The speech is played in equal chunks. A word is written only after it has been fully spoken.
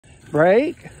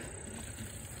Brake.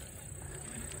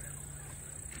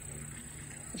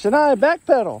 Shania, back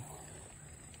pedal.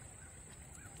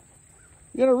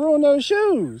 You're gonna ruin those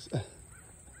shoes.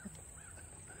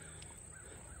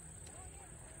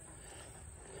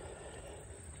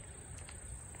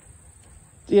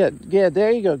 Yeah,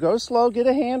 there you go. Go slow, get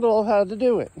a handle of how to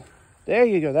do it. There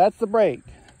you go, that's the brake.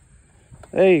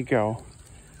 There you go.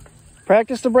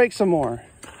 Practice the brake some more.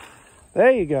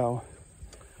 There you go.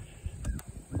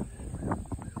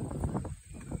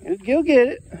 You'll get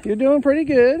it. You're doing pretty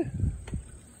good.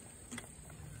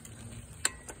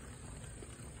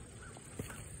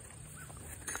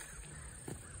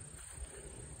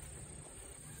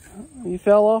 You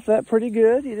fell off that pretty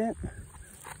good. You didn't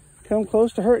come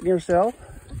close to hurting yourself.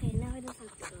 Okay, now I just have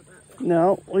to go that way.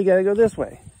 No, we got to go this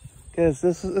way because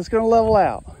it's going to level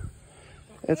out.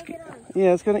 It's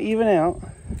going to even out.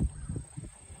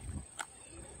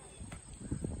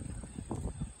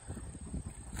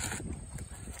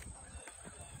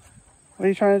 What are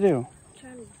you trying to do? I'm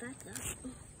trying to back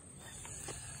up.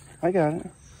 I got it.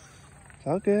 It's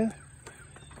all good.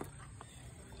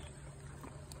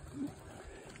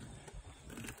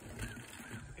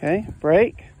 Okay,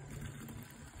 brake.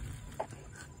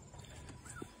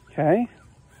 Okay.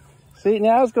 See,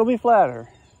 now it's going to be flatter.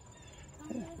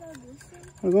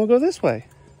 We're going to go this way.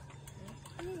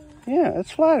 Yeah,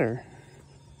 it's flatter.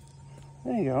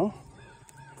 There you go.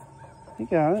 You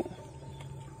got it.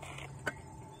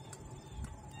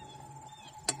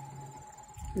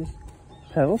 Just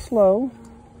pedal slow.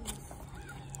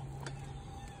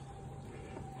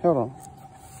 Hold on.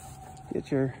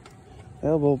 Get your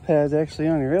elbow pads actually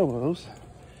on your elbows.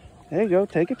 There you go.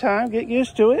 Take your time. Get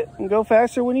used to it and go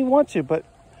faster when you want to. But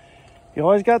you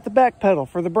always got the back pedal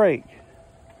for the brake.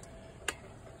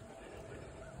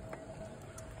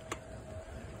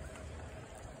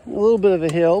 A little bit of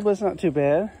a hill, but it's not too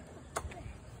bad.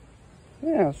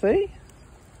 Yeah, see?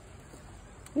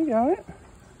 You got it.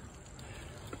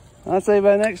 I'd say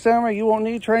by next summer, you won't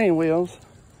need training wheels.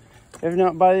 If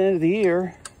not by the end of the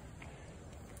year.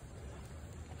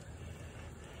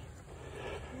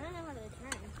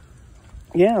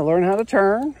 Yeah, learn how to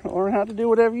turn, learn how to do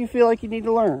whatever you feel like you need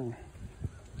to learn.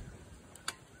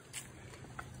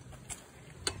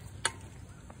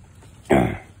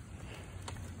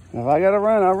 If I gotta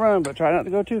run, I'll run, but try not to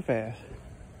go too fast.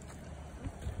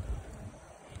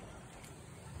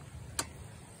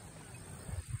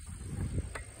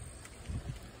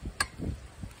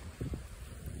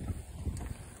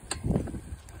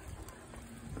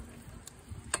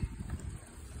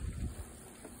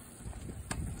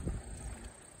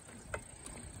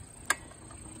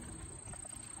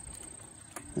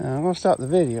 Now, I'm gonna stop the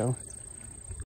video.